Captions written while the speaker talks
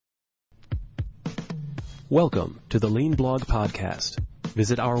Welcome to the Lean Blog Podcast.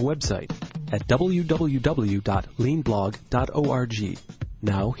 Visit our website at www.leanblog.org.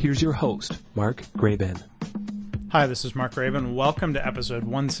 Now, here's your host, Mark Graban. Hi, this is Mark Graban. Welcome to episode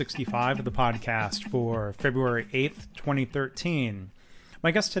 165 of the podcast for February 8th, 2013.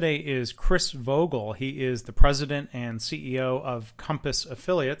 My guest today is Chris Vogel. He is the president and CEO of Compass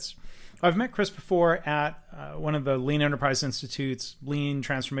Affiliates. I've met Chris before at one of the Lean Enterprise Institute's Lean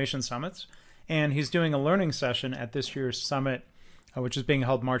Transformation Summits, and he's doing a learning session at this year's summit, which is being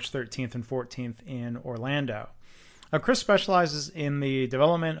held March 13th and 14th in Orlando. Chris specializes in the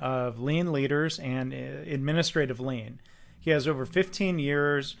development of lean leaders and administrative lean. He has over 15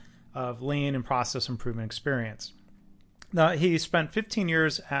 years of lean and process improvement experience. Now, he spent 15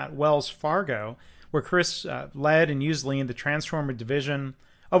 years at Wells Fargo, where Chris led and used lean to transform a division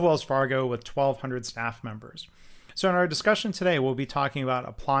of Wells Fargo with 1,200 staff members. So in our discussion today, we'll be talking about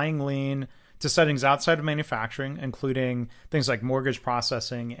applying lean to settings outside of manufacturing, including things like mortgage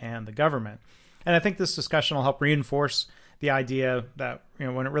processing and the government. And I think this discussion will help reinforce the idea that,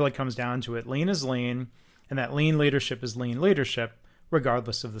 when it really comes down to it, lean is lean, and that lean leadership is lean leadership,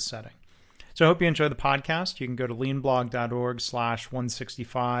 regardless of the setting. So I hope you enjoy the podcast. You can go to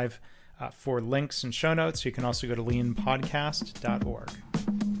leanblog.org/165 for links and show notes. You can also go to leanpodcast.org.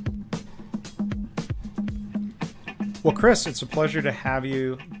 Well, Chris, it's a pleasure to have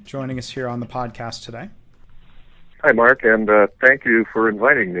you joining us here on the podcast today. Hi, Mark, and thank you for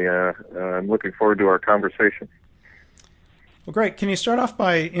inviting me. I'm looking forward to our conversation. Well, great. Can you start off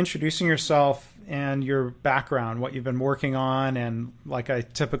by introducing yourself and your background, what you've been working on, and like I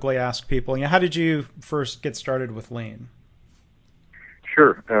typically ask people, how did you first get started with Lean?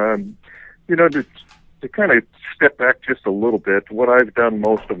 Sure. To kind of step back just a little bit, what I've done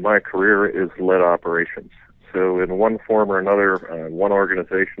most of my career is led operations. So in one form or another, one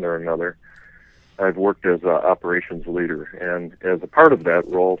organization or another, I've worked as an operations leader. And as a part of that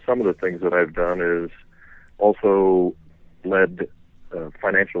role, some of the things that I've done is also led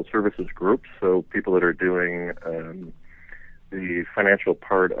financial services groups, so people that are doing the financial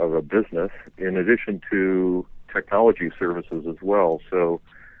part of a business, in addition to technology services as well. So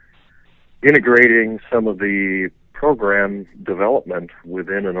integrating some of the program development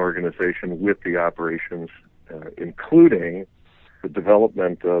within an organization with the operations, including the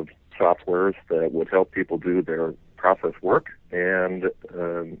development of softwares that would help people do their process work and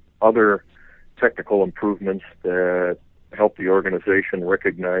other technical improvements that help the organization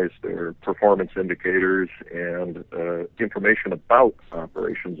recognize their performance indicators and information about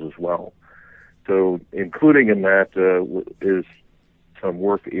operations as well. So including in that is some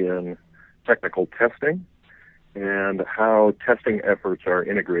work in technical testing and how testing efforts are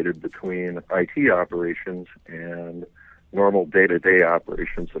integrated between IT operations and normal day-to-day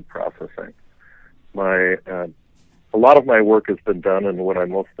operations and processing. A lot of my work has been done, and what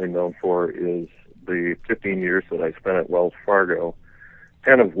I'm mostly known for is the 15 years that I spent at Wells Fargo,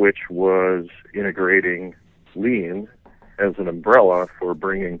 10 of which was integrating Lean as an umbrella for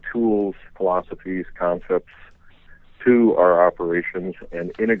bringing tools, philosophies, concepts to our operations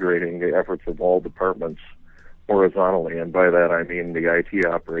and integrating the efforts of all departments horizontally. And by that I mean the IT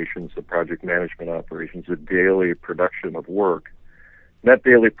operations, the project management operations, the daily production of work. That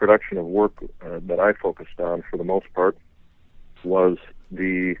daily production of work that I focused on for the most part was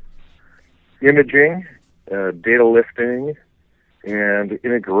the imaging, data lifting, and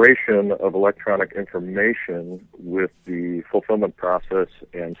integration of electronic information with the fulfillment process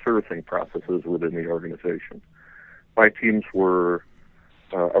and servicing processes within the organization. My teams were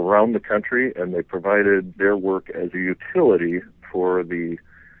around the country, and they provided their work as a utility for the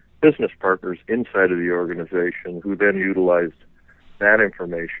business partners inside of the organization, who then utilized that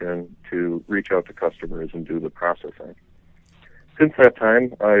information to reach out to customers and do the processing. Since that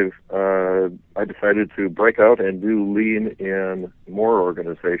time, I decided to break out and do Lean in more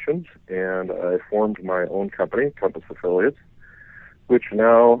organizations, and I formed my own company, Compass Affiliates, which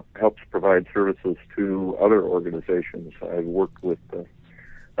now helps provide services to other organizations. I've worked with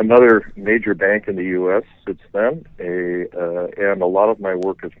another major bank in the U.S. since then, and a lot of my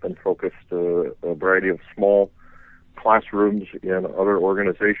work has been focused a variety of small classrooms in other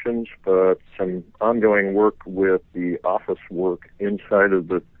organizations, but some ongoing work with the office work inside of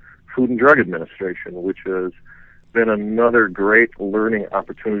the Food and Drug Administration, which has been another great learning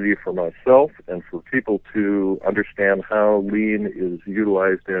opportunity for myself and for people to understand how Lean is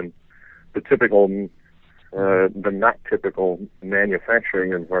utilized in the not typical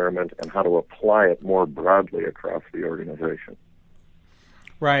manufacturing environment and how to apply it more broadly across the organization.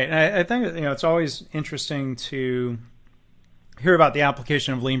 Right. I think it's always interesting to hear about the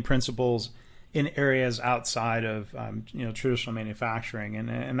application of lean principles in areas outside of traditional manufacturing,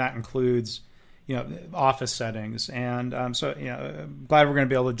 and that includes office settings. And so I'm glad we're going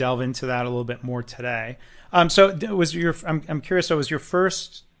to be able to delve into that a little bit more today. So I'm curious. So was your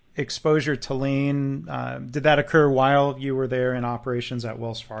first exposure to Lean, did that occur while you were there in operations at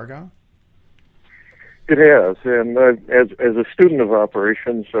Wells Fargo? It has, and as a student of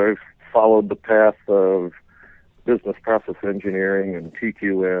operations, I've followed the path of business process engineering and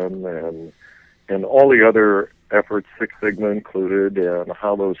TQM and all the other efforts, Six Sigma included, and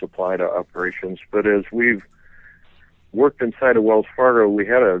how those apply to operations. But as we've worked inside of Wells Fargo, we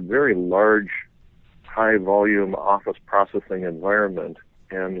had a very large, high-volume office processing environment,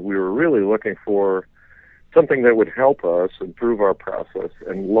 and we were really looking for something that would help us improve our process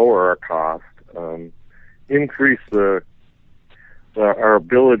and lower our cost, increase our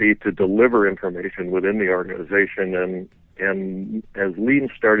ability to deliver information within the organization. And as Lean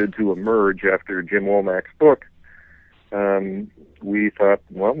started to emerge after Jim Womack's book, we thought,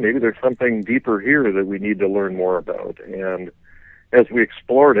 well, maybe there's something deeper here that we need to learn more about. And as we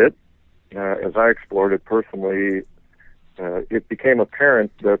explored it, as I explored it personally, it became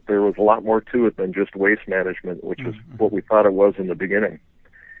apparent that there was a lot more to it than just waste management, which is what we thought it was in the beginning.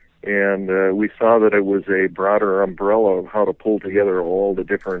 And we saw that it was a broader umbrella of how to pull together all the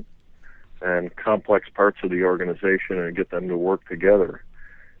different and complex parts of the organization and get them to work together.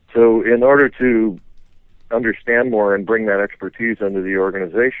 So in order to understand more and bring that expertise into the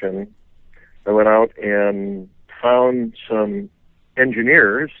organization, I went out and found some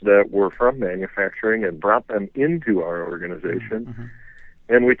engineers that were from manufacturing and brought them into our organization.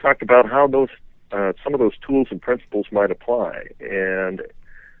 And we talked about how those some of those tools and principles might apply. And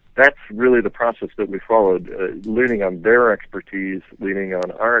that's really the process that we followed, leaning on their expertise, leaning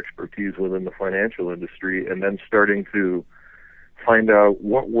on our expertise within the financial industry, and then starting to find out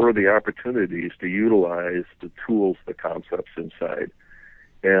what were the opportunities to utilize the tools, the concepts inside.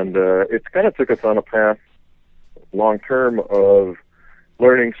 And it kind of took us on a path long term of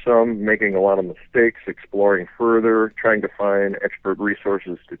learning some, making a lot of mistakes, exploring further, trying to find expert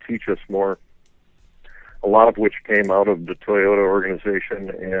resources to teach us more, a lot of which came out of the Toyota organization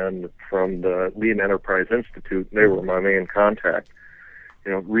and from the Lean Enterprise Institute. They were my main contact.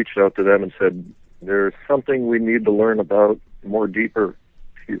 Reached out to them and said, there's something we need to learn about more deeper,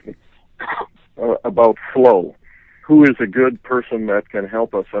 about flow. Who is a good person that can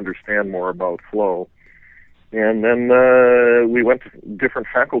help us understand more about flow? And then we went to different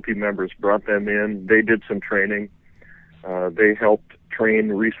faculty members, brought them in. They did some training. They helped train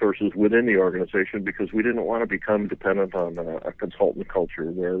resources within the organization because we didn't want to become dependent on a consultant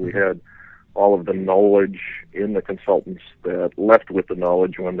culture where we had all of the knowledge in the consultants that left with the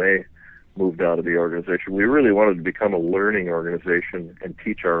knowledge when they moved out of the organization. We really wanted to become a learning organization and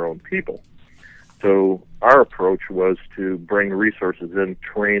teach our own people. So our approach was to bring resources in,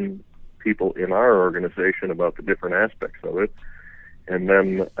 train people in our organization about the different aspects of it, and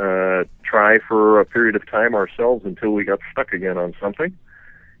then try for a period of time ourselves until we got stuck again on something,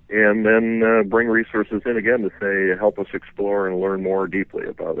 and then bring resources in again to say, help us explore and learn more deeply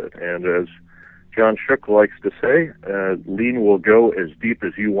about it. And as John Shook likes to say, Lean will go as deep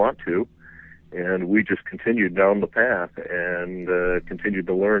as you want to, and we just continued down the path and continued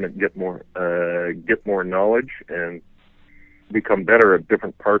to learn and get more knowledge and become better at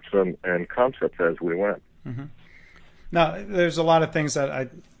different parts and concepts as we went. Now, there's a lot of things that I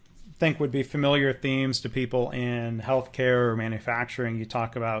think would be familiar themes to people in healthcare or manufacturing. You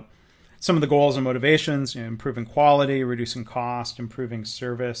talk about some of the goals and motivations, improving quality, reducing cost, improving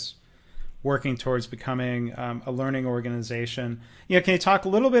service, working towards becoming a learning organization. Can you talk a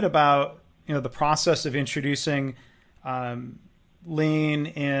little bit about the process of introducing Lean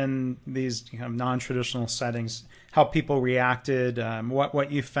in these non-traditional settings, how people reacted, what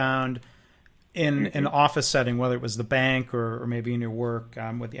you found in an office setting, whether it was the bank or maybe in your work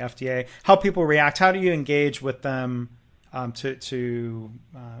with the FDA, how people react, how do you engage with them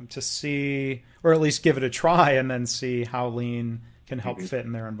to see, or at least give it a try and then see how Lean can help fit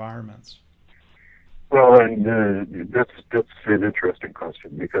in their environments? Well, and that's an interesting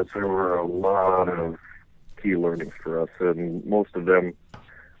question because there were a lot of key learnings for us, and most of them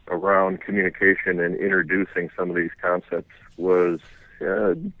around communication and introducing some of these concepts was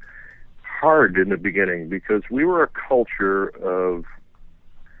hard in the beginning because we were a collaborative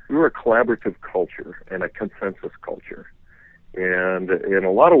culture and a consensus culture. And in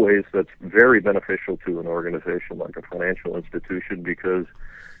a lot of ways, that's very beneficial to an organization like a financial institution because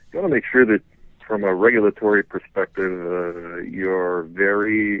you want to make sure that from a regulatory perspective, you're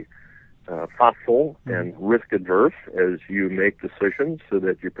very thoughtful and risk adverse as you make decisions so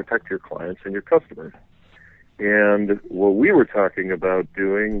that you protect your clients and your customers. And what we were talking about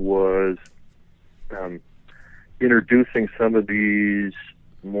doing was introducing some of these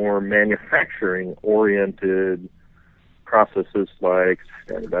more manufacturing-oriented processes like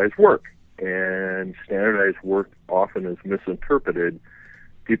standardized work. And standardized work often is misinterpreted.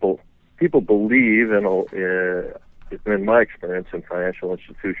 People believe, in my experience in financial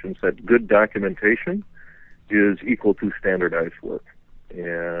institutions, that good documentation is equal to standardized work.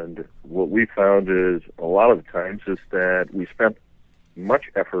 And what we found is a lot of the times is that we spent much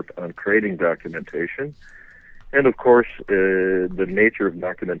effort on creating documentation, and of course the nature of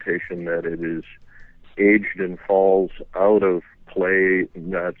documentation, that it is aged and falls out of play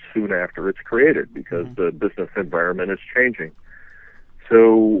not soon after it's created because the business environment is changing.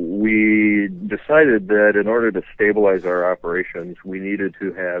 So we decided that in order to stabilize our operations, we needed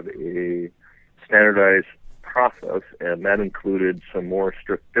to have a standardized process, and that included some more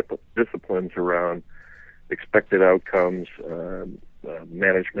strict disciplines around expected outcomes,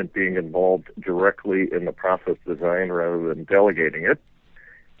 management being involved directly in the process design rather than delegating it,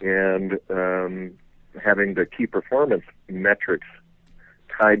 and having the key performance metrics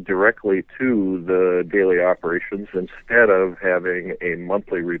tied directly to the daily operations instead of having a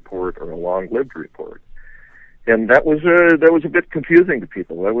monthly report or a long-lived report. And that was a bit confusing to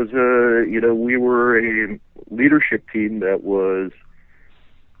people. That was we were a leadership team that was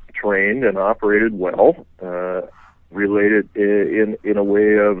trained and operated well, related in a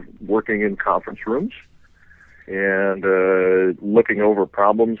way of working in conference rooms and looking over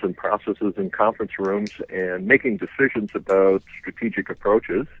problems and processes in conference rooms and making decisions about strategic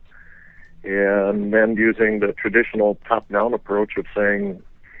approaches, and then using the traditional top-down approach of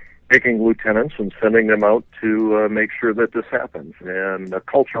taking lieutenants and sending them out to make sure that this happens. And the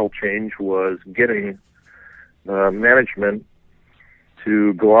cultural change was getting management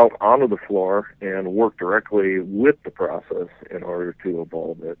to go out onto the floor and work directly with the process in order to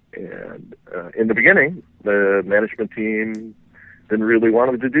evolve it. And in the beginning, the management team didn't really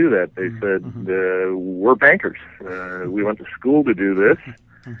want them to do that. They said, we're bankers. We went to school to do this,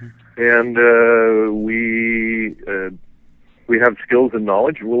 and we have skills and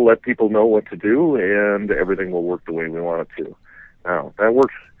knowledge. We'll let people know what to do, and everything will work the way we want it to. Now, that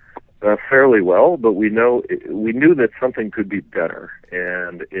works fairly well, but we knew that something could be better.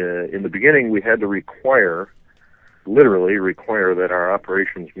 And in the beginning, we had to literally require that our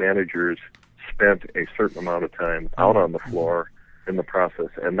operations managers spent a certain amount of time out on the floor in the process,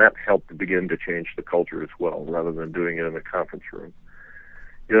 and that helped to begin to change the culture as well, rather than doing it in a conference room.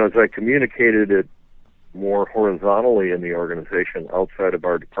 As I communicated it more horizontally in the organization outside of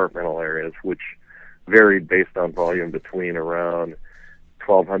our departmental areas, which varied based on volume between around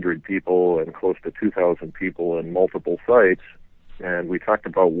 1,200 people and close to 2,000 people in multiple sites, and we talked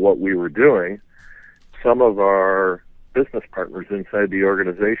about what we were doing, some of our business partners inside the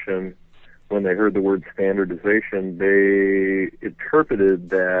organization, when they heard the word standardization, they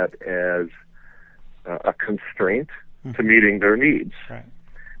interpreted that as a constraint to meeting their needs. Right.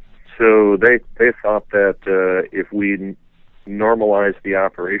 So they thought that if we normalized the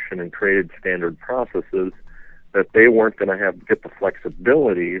operation and created standard processes, that they weren't going to get the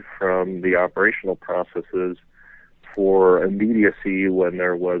flexibility from the operational processes for immediacy when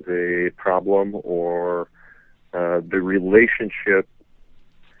there was a problem, or the relationship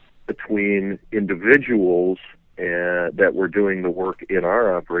between individuals that were doing the work in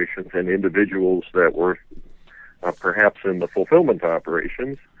our operations and individuals that were perhaps in the fulfillment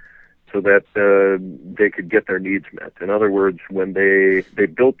operations, so that they could get their needs met. In other words, when they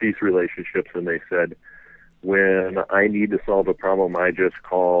built these relationships and they said, when I need to solve a problem, I just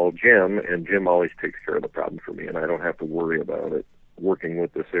call Jim, and Jim always takes care of the problem for me, and I don't have to worry about it working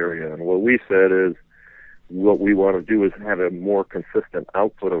with this area. And what we said is, what we want to do is have a more consistent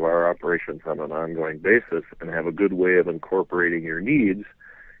output of our operations on an ongoing basis and have a good way of incorporating your needs.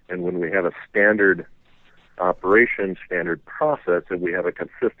 And when we have a standard operation, standard process, and we have a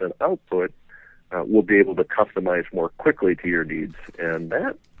consistent output, we'll be able to customize more quickly to your needs. And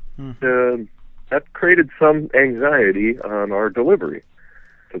that created some anxiety on our delivery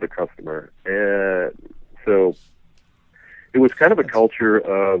to the customer. So it was kind of a culture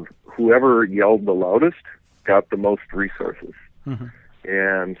of whoever yelled the loudest got the most resources.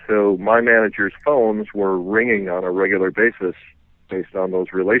 And so my manager's phones were ringing on a regular basis based on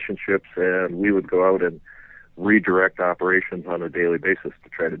those relationships, and we would go out and redirect operations on a daily basis to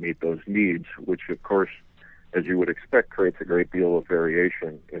try to meet those needs, which of course, as you would expect, creates a great deal of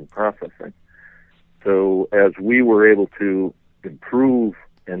variation in processing. So as we were able to improve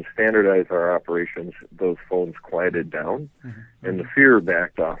and standardize our operations, those phones quieted down, and the fear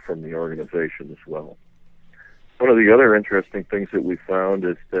backed off from the organization as well. One of the other interesting things that we found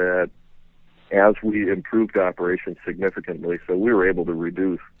is that as we improved operations significantly, so we were able to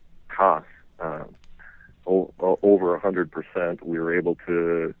reduce costs over 100%. We were able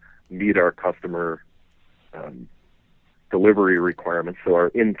to meet our customer delivery requirements, so our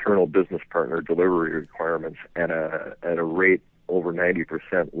internal business partner delivery requirements at a rate over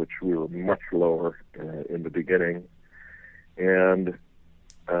 90%, which we were much lower in the beginning. And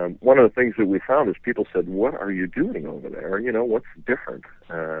one of the things that we found is people said, "What are you doing over there? You know, what's different?"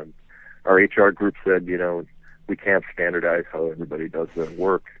 Our HR group said, "You know, we can't standardize how everybody does their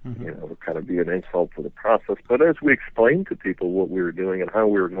work. You know, it would kind of be an insult to the process." But as we explained to people what we were doing and how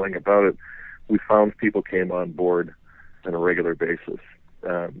we were going about it, we found people came on board on a regular basis.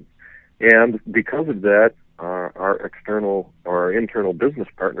 And because of that, our internal business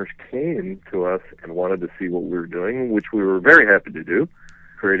partners came to us and wanted to see what we were doing, which we were very happy to do,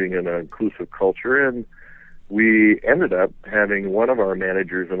 creating an inclusive culture. And we ended up having one of our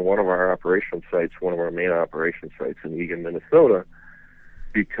managers in one of our operation sites, one of our main operation sites in Eagan, Minnesota,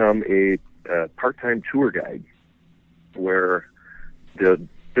 become a part-time tour guide, where the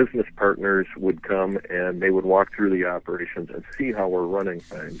business partners would come and they would walk through the operations and see how we're running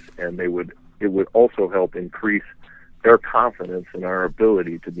things, and it would also help increase their confidence in our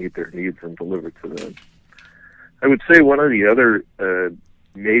ability to meet their needs and deliver to them. I would say one of the other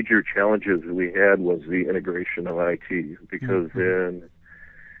major challenges we had was the integration of IT, because in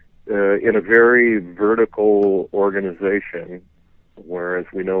a very vertical organization, whereas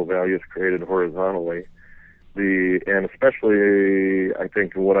we know value is created horizontally, and especially I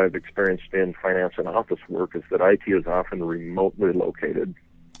think what I've experienced in finance and office work is that IT is often remotely located.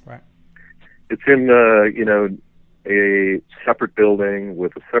 Right. It's in a separate building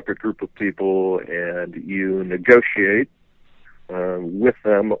with a separate group of people, and you negotiate with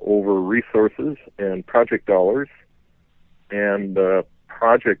them over resources and project dollars, and the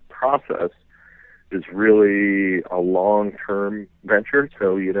project process is really a long-term venture.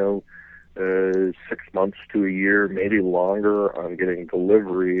 So, 6 months to a year, maybe longer, on getting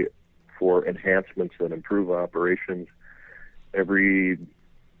delivery for enhancements that improve operations. Every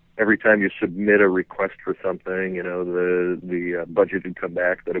time you submit a request for something, the budget would come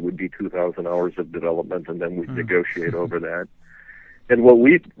back that it would be 2,000 hours of development, and then we'd negotiate over that. And what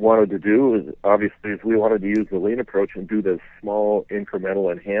we wanted to do is we wanted to use the lean approach and do the small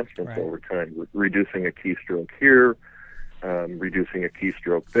incremental enhancements over time, reducing a keystroke here, reducing a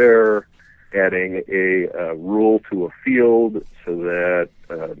keystroke there, adding a rule to a field so that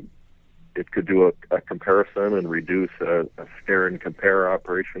it could do a comparison and reduce a stare and compare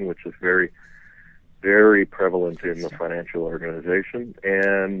operation, which is very, very prevalent in the financial organization.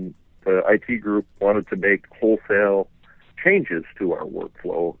 And the IT group wanted to make wholesale changes to our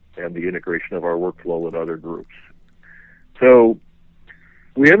workflow and the integration of our workflow with other groups. So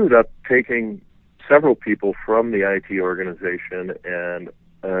we ended up taking several people from the IT organization and,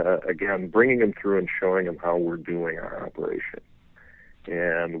 again, bringing them through and showing them how we're doing our operation.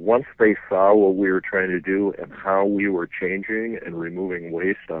 And once they saw what we were trying to do and how we were changing and removing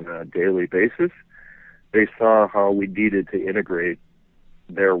waste on a daily basis, they saw how we needed to integrate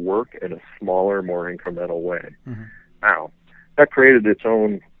their work in a smaller, more incremental way. Now, that created its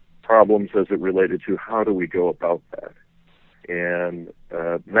own problems as it related to how do we go about that. And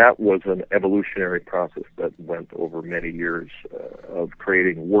that was an evolutionary process that went over many years of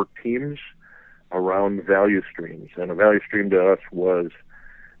creating work teams around value streams. And a value stream to us was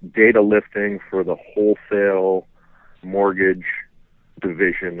data lifting for the wholesale mortgage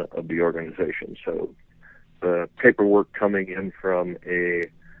division of the organization. So the paperwork coming in from a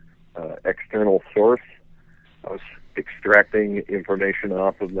external source, us extracting information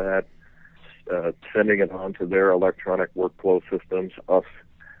off of that, sending it onto their electronic workflow systems, us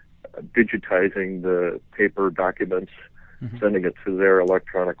digitizing the paper documents, sending it to their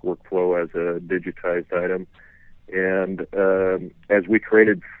electronic workflow as a digitized item. And as we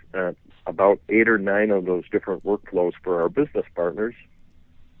created about 8 or 9 of those different workflows for our business partners,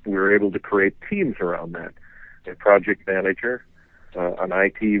 we were able to create teams around that. A project manager, an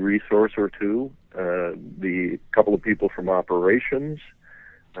IT resource or two, the couple of people from operations,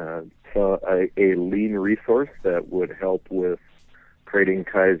 a lean resource that would help with creating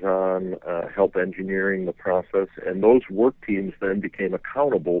Kaizen, help engineering the process, and those work teams then became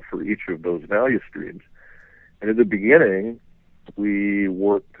accountable for each of those value streams. And at the beginning, we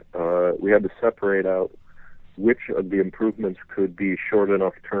had to separate out which of the improvements could be short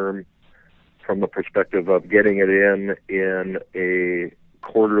enough term from the perspective of getting it in a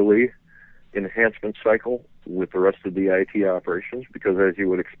quarterly enhancement cycle with the rest of the IT operations because, as you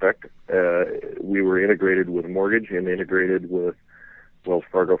would expect, we were integrated with mortgage and integrated with Wells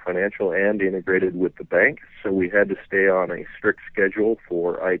Fargo Financial and integrated with the bank. So we had to stay on a strict schedule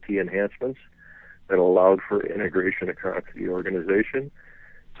for IT enhancements that allowed for integration across the organization.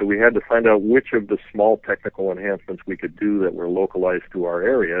 So we had to find out which of the small technical enhancements we could do that were localized to our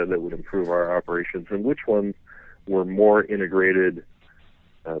area that would improve our operations and which ones were more integrated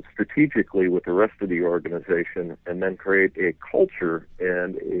strategically with the rest of the organization, and then create a culture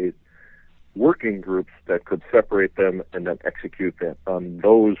and a working groups that could separate them and then execute that on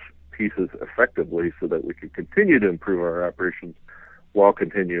those pieces effectively so that we could continue to improve our operations while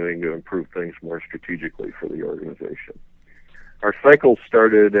continuing to improve things more strategically for the organization. Our cycle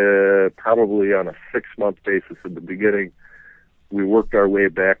started probably on a 6-month basis at the beginning. We worked our way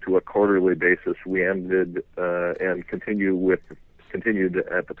back to a quarterly basis. We ended and continued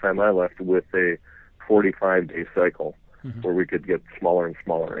at the time I left with a 45-day cycle where we could get smaller and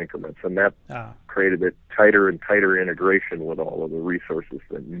smaller increments. And that created a tighter and tighter integration with all of the resources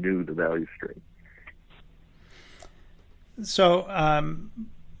that knew the value stream. So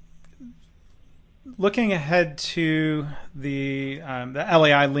looking ahead to the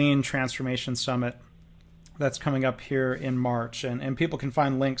LAI Lean Transformation Summit that's coming up here in March, and people can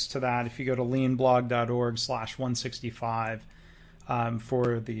find links to that if you go to leanblog.org/165.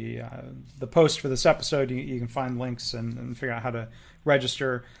 For the post for this episode, you can find links and figure out how to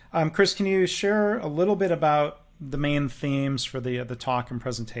register. Chris, can you share a little bit about the main themes for the talk and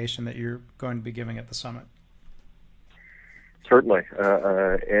presentation that you're going to be giving at the summit? Certainly,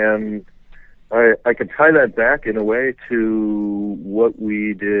 and I can tie that back in a way to what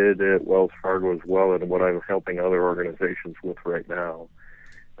we did at Wells Fargo as well, and what I'm helping other organizations with right now.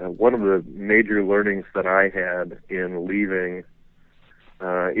 One of the major learnings that I had in leaving.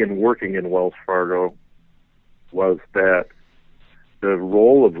 In working in Wells Fargo was that the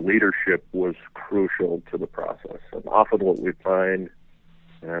role of leadership was crucial to the process. And often what we find,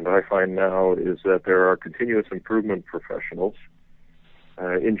 and I find now, is that there are continuous improvement professionals,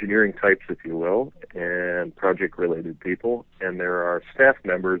 engineering types, if you will, and project-related people, and there are staff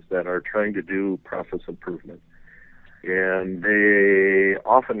members that are trying to do process improvement. And they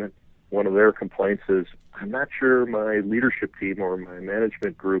often, one of their complaints is, I'm not sure my leadership team or my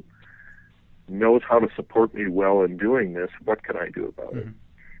management group knows how to support me well in doing this. What can I do about it?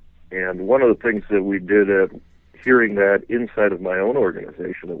 And one of the things that we did at hearing that inside of my own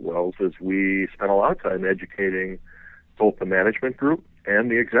organization at Wells is we spent a lot of time educating both the management group and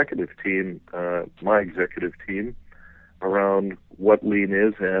the executive team, my executive team, around what Lean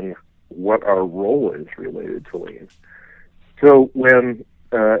is and what our role is related to Lean. So when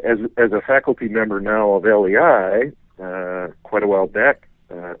as a faculty member now of LEI, quite a while back,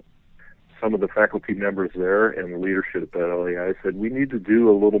 some of the faculty members there and the leadership at LEI said we need to do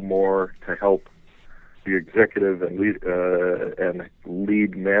a little more to help the executive and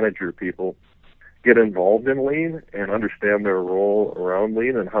lead manager people get involved in Lean and understand their role around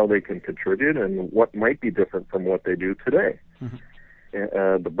Lean and how they can contribute and what might be different from what they do today.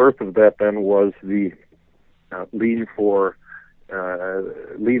 The birth of that then was the Lean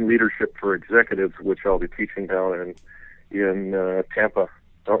Leadership for Executives, which I'll be teaching down in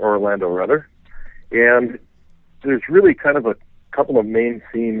Orlando rather. And there's really kind of a couple of main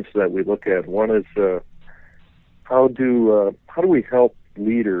themes that we look at. One is how do we help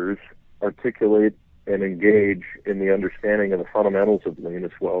leaders articulate and engage in the understanding of the fundamentals of Lean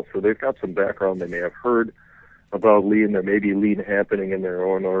as well. So they've got some background, they may have heard about Lean, there may be Lean happening in their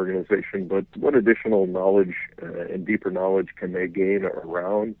own organization, but what additional knowledge and deeper knowledge can they gain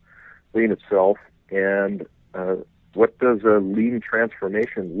around Lean itself, and what does a Lean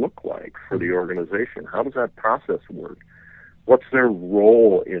transformation look like for the organization? How does that process work? What's their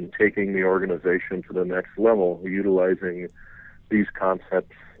role in taking the organization to the next level, utilizing these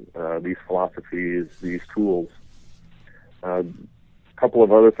concepts, these philosophies, these tools? Couple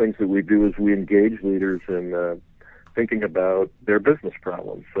of other things that we do is we engage leaders in thinking about their business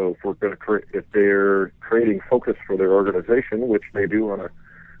problems. So if we're going to if they're creating focus for their organization, which they do on an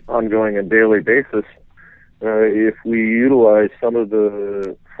ongoing and daily basis, if we utilize some of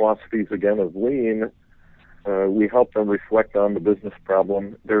the philosophies again of Lean, we help them reflect on the business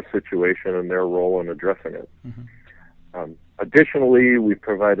problem, their situation, and their role in addressing it. Additionally, we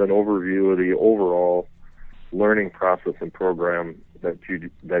provide an overview of the overall learning process and program that you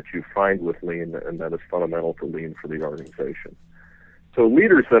find with Lean, and that is fundamental to Lean for the organization. So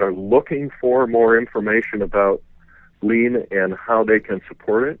leaders that are looking for more information about Lean and how they can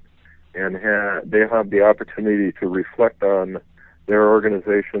support it, and they have the opportunity to reflect on their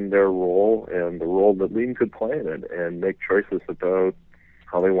organization, their role, and the role that Lean could play in it, and make choices about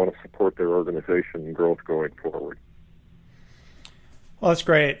how they want to support their organization growth going forward. Well, that's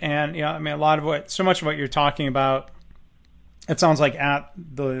great. And, I mean, so much of what you're talking about, it sounds like at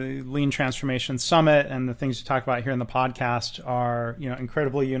the Lean Transformation Summit and the things you talk about here in the podcast are,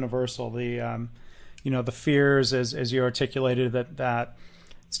 incredibly universal. The, the fears, as you articulated, that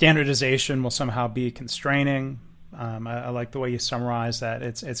standardization will somehow be constraining. I like the way you summarize that.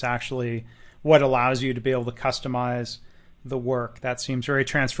 It's actually what allows you to be able to customize the work. That seems very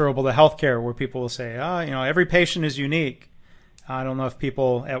transferable to healthcare, where people will say, every patient is unique. I don't know if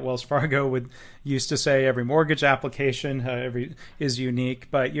people at Wells Fargo used to say every mortgage application is unique,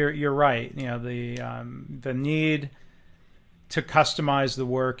 but you're right. The need to customize the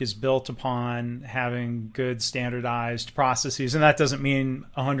work is built upon having good standardized processes, and that doesn't mean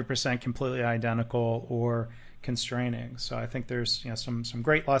 100% completely identical or constraining. So I think there's some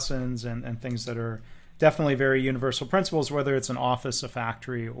great lessons and things that are definitely very universal principles, whether it's an office, a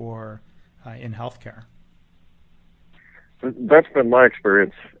factory, or in healthcare. That's been my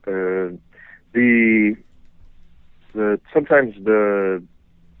experience. Sometimes the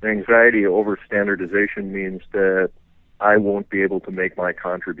anxiety over standardization means that I won't be able to make my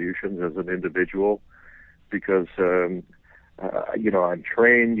contributions as an individual because I'm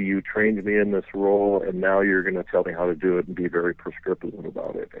trained, you trained me in this role, and now you're going to tell me how to do it and be very prescriptive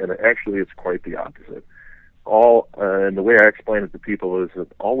about it. And actually, it's quite the opposite. And the way I explain it to people is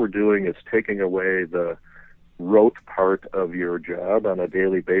that all we're doing is taking away the rote part of your job on a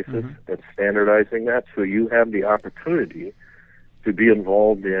daily basis and standardizing that, so you have the opportunity to be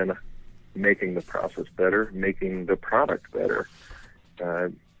involved in making the process better, making the product better.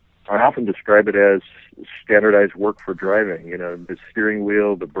 I often describe it as standardized work for driving. The steering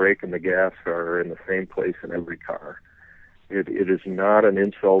wheel, the brake, and the gas are in the same place in every car. It is not an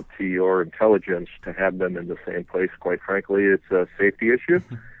insult to your intelligence to have them in the same place. Quite frankly, it's a safety issue,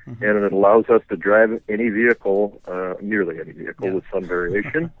 and it allows us to drive any vehicle, nearly any vehicle, with some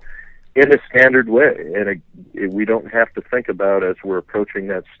variation, in a standard way. And we don't have to think about, as we're approaching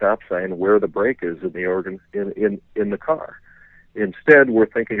that stop sign, where the brake is in the car. Instead, we're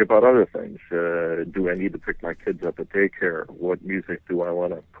thinking about other things. Do I need to pick my kids up at daycare? What music do I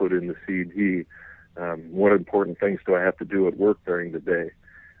want to put in the CD? What important things do I have to do at work during the day?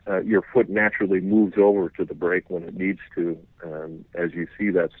 Your foot naturally moves over to the brake when it needs to as you see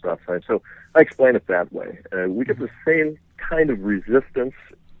that stop sign. So I explain it that way. We get the same kind of resistance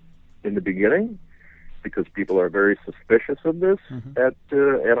in the beginning because people are very suspicious of this,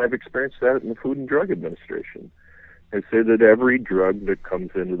 and I've experienced that in the Food and Drug Administration. I say that every drug that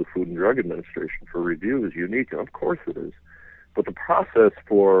comes into the Food and Drug Administration for review is unique, and of course it is. But the process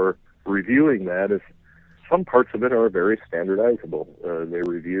for reviewing that is, some parts of it are very standardizable. They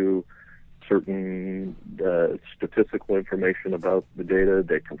review certain statistical information about the data.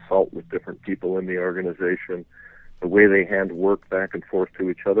 They consult with different people in the organization. The way they hand work back and forth to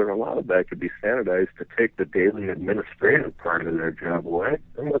each other, a lot of that could be standardized to take the daily administrative part of their job away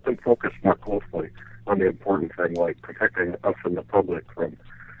and let them focus more closely on the important thing, like protecting us and the public from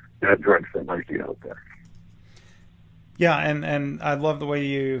bad drugs that might be out there. Yeah, and I love the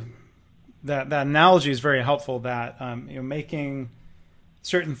way that analogy is very helpful, that making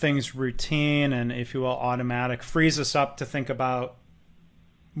certain things routine and, if you will, automatic frees us up to think about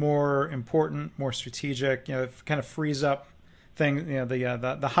more important, more strategic, it kind of frees up things,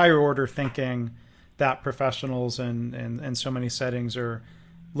 the higher order thinking that professionals in so many settings are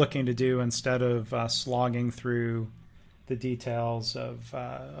looking to do, instead of slogging through the details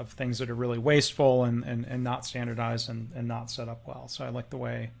of things that are really wasteful and not standardized and not set up well. So I like the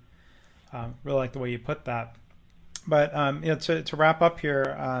way, really like the way you put that. But to wrap up here,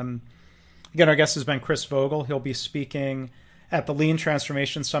 again, our guest has been Chris Vogel. He'll be speaking at the Lean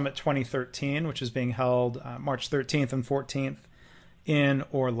Transformation Summit 2013, which is being held March 13th and 14th in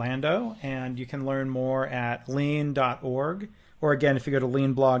Orlando. And you can learn more at lean.org. Or again, if you go to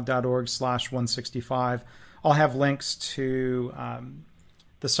leanblog.org/165, I'll have links to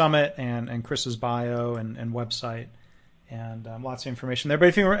the summit and Chris's bio and website and lots of information there. But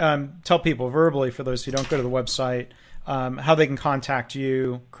if you tell people verbally, for those who don't go to the website, how they can contact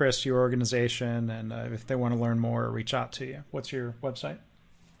you, Chris, your organization, and if they want to learn more or reach out to you. What's your website?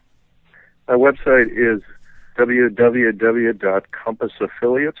 My website is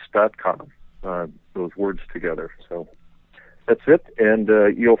www.compassaffiliates.com, those words together. So that's it. And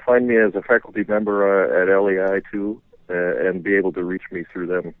you'll find me as a faculty member at LEI, too, and be able to reach me through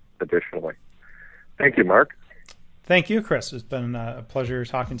them additionally. Thank you, Mark. Thank you, Chris. It's been a pleasure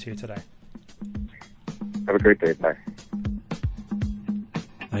talking to you today. Have a great day. Bye.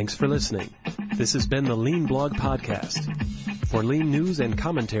 Thanks for listening. This has been the Lean Blog Podcast. For Lean news and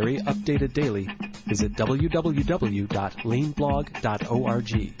commentary updated daily, visit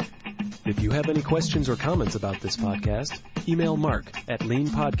www.leanblog.org. If you have any questions or comments about this podcast, email Mark at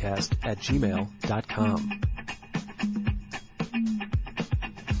leanpodcast@gmail.com.